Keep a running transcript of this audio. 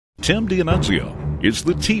Tim DiAnnunzio is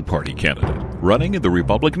the Tea Party candidate running in the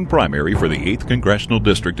Republican primary for the 8th Congressional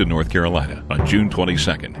District in North Carolina on June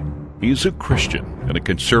 22nd. He is a Christian and a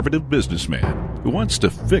conservative businessman who wants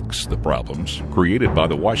to fix the problems created by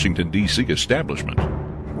the Washington, D.C. establishment.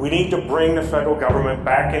 We need to bring the federal government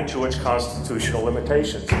back into its constitutional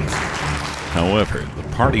limitations. However, the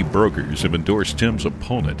party brokers have endorsed Tim's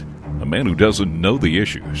opponent, a man who doesn't know the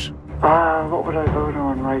issues. What would I vote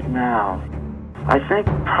on right now? I think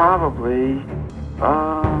probably,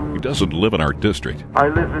 He doesn't live in our district. I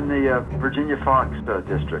live in the Virginia Fox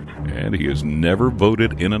district. And he has never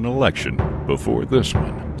voted in an election before this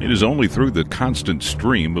one. It is only through the constant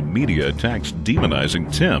stream of media attacks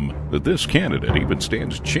demonizing Tim that this candidate even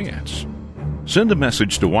stands a chance. Send a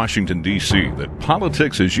message to Washington, D.C. that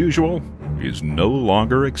politics as usual is no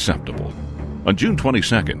longer acceptable. On June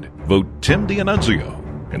 22nd, vote Tim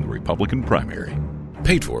DiAnnunzio in the Republican primary.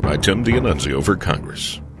 Paid for by Tim DiAnnunzio for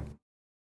Congress.